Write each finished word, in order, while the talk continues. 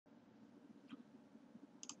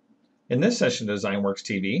In this session of Dezignworks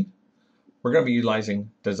TV, we're going to be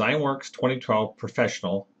utilizing Dezignworks 2012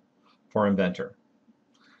 Professional for Inventor.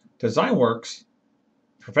 Dezignworks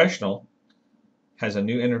Professional has a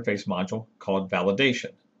new interface module called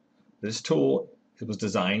Validation. This tool was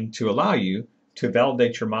designed to allow you to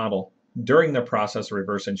validate your model during the process of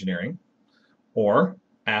reverse engineering, or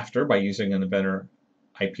after by using an Inventor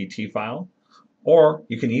IPT file, or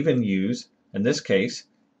you can even use, in this case,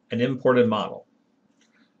 an imported model.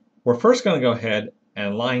 We're first going to go ahead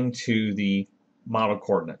and align to the model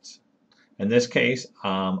coordinates. In this case,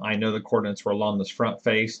 I know the coordinates were along this front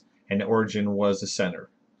face and the origin was the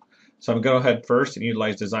center. So I'm going to go ahead first and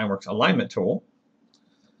utilize Dezignworks Alignment tool.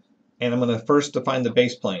 And I'm going to first define the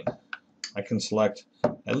base plane. I can select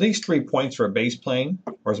at least 3 points for a base plane,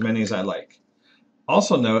 or as many as I like.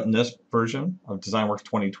 Also note in this version of Dezignworks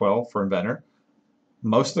 2012 for Inventor,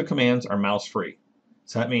 most of the commands are mouse free.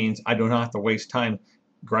 So that means I don't have to waste time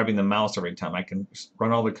grabbing the mouse every time. I can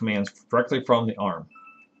run all the commands directly from the arm.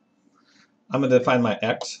 I'm going to define my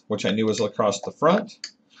X, which I knew was across the front.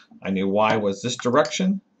 I knew Y was this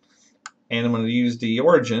direction. And I'm going to use the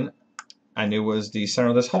origin I knew was the center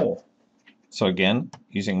of this hole. So again,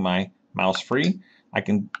 using my mouse free, I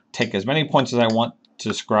can take as many points as I want to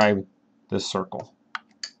describe this circle.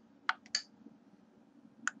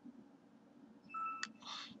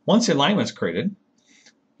 Once the alignment is created,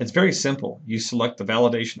 it's very simple. You select the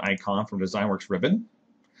validation icon from Dezignworks ribbon.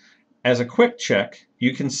 As a quick check,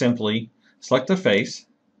 you can simply select the face,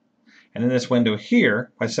 and in this window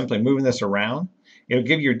here, by simply moving this around, it'll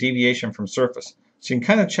give you a deviation from surface. So you can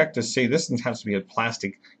kind of check to see this has to be a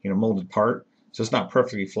plastic, molded part, so it's not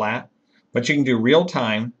perfectly flat. But you can do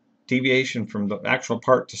real-time deviation from the actual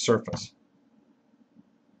part to surface.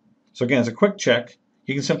 So again, as a quick check,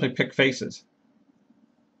 you can simply pick faces.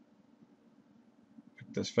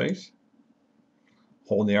 Pick this face,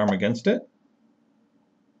 hold the arm against it.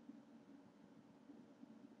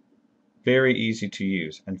 Very easy to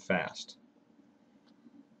use and fast.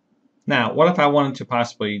 Now, what if I wanted to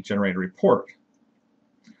possibly generate a report?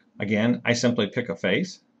 Again, I simply pick a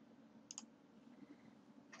face,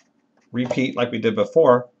 repeat like we did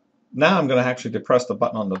before. Now I'm going to actually depress the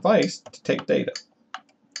button on the device to take data.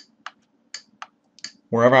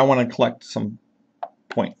 Wherever I want to collect some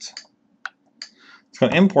points. It's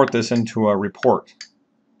going to import this into a report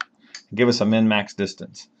and give us a min-max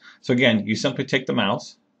distance. So again, you simply take the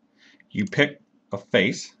mouse, you pick a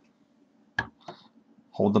face,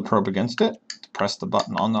 hold the probe against it, press the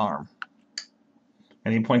button on the arm.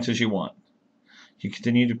 Any points as you want. You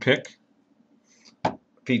continue to pick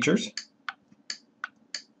features.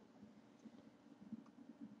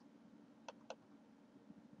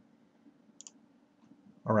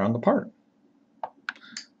 Around the part.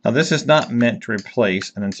 Now this is not meant to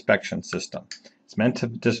replace an inspection system. It's meant to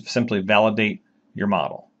just simply validate your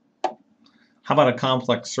model. How about a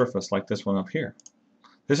complex surface like this one up here?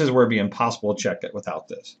 This is where it'd be impossible to check it without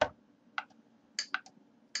this.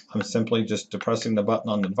 I'm simply just depressing the button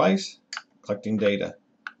on the device, collecting data.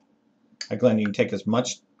 Again, you can take as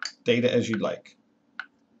much data as you'd like.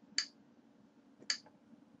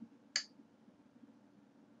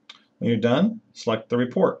 When you're done, select the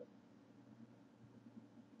report.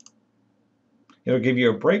 It'll give you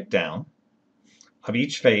a breakdown of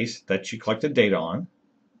each face that you collected data on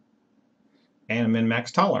and a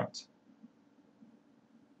min-max tolerance.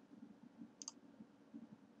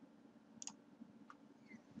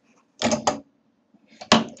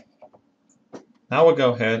 Now we'll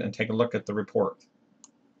go ahead and take a look at the report.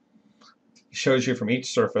 It shows you from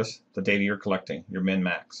each surface the data you're collecting, your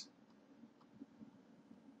min-max.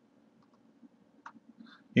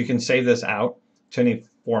 You can save this out to any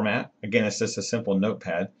format. Again, it's just a simple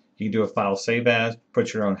notepad. You can do a file save as,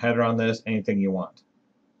 put your own header on this, anything you want.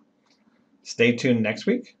 Stay tuned next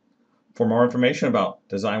week for more information about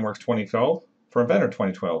Dezignworks 2012 for Inventor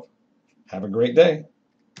 2012. Have a great day.